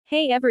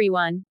Hey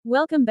everyone,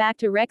 welcome back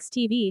to Rex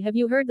TV. Have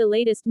you heard the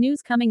latest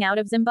news coming out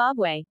of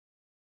Zimbabwe?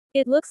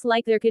 It looks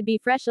like there could be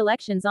fresh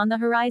elections on the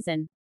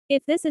horizon.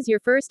 If this is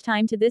your first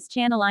time to this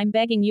channel, I'm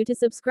begging you to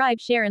subscribe,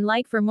 share and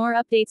like for more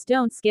updates.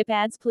 Don't skip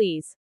ads,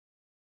 please.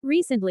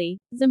 Recently,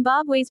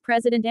 Zimbabwe's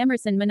President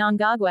Emmerson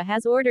Mnangagwa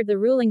has ordered the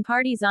ruling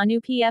party Zanu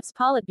PF's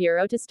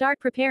Politburo to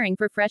start preparing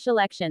for fresh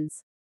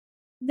elections.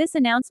 This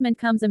announcement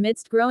comes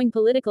amidst growing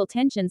political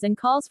tensions and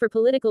calls for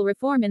political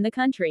reform in the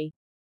country.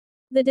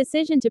 The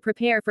decision to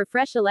prepare for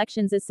fresh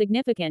elections is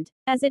significant,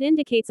 as it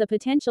indicates a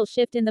potential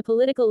shift in the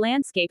political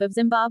landscape of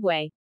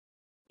Zimbabwe.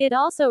 It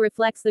also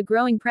reflects the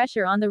growing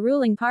pressure on the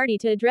ruling party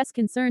to address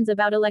concerns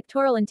about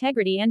electoral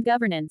integrity and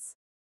governance.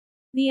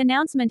 The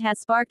announcement has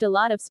sparked a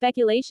lot of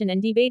speculation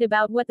and debate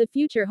about what the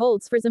future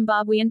holds for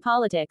Zimbabwean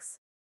politics.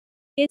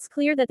 It's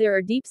clear that there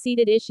are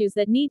deep-seated issues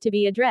that need to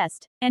be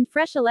addressed, and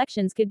fresh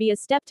elections could be a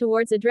step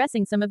towards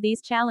addressing some of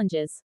these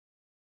challenges.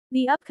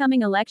 The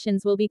upcoming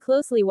elections will be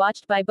closely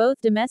watched by both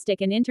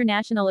domestic and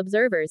international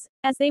observers,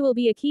 as they will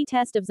be a key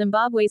test of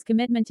Zimbabwe's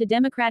commitment to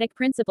democratic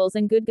principles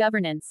and good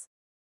governance.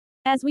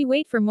 As we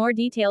wait for more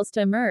details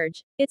to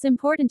emerge, it's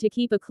important to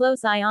keep a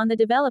close eye on the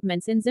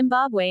developments in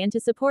Zimbabwe and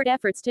to support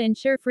efforts to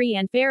ensure free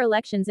and fair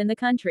elections in the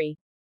country.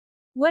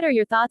 What are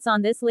your thoughts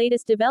on this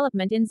latest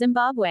development in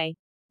Zimbabwe?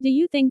 Do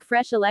you think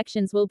fresh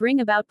elections will bring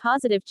about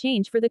positive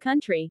change for the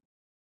country?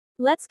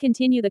 Let's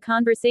continue the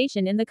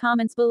conversation in the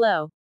comments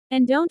below.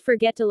 And don't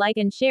forget to like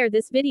and share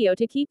this video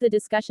to keep the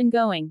discussion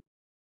going.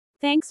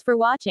 Thanks for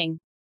watching.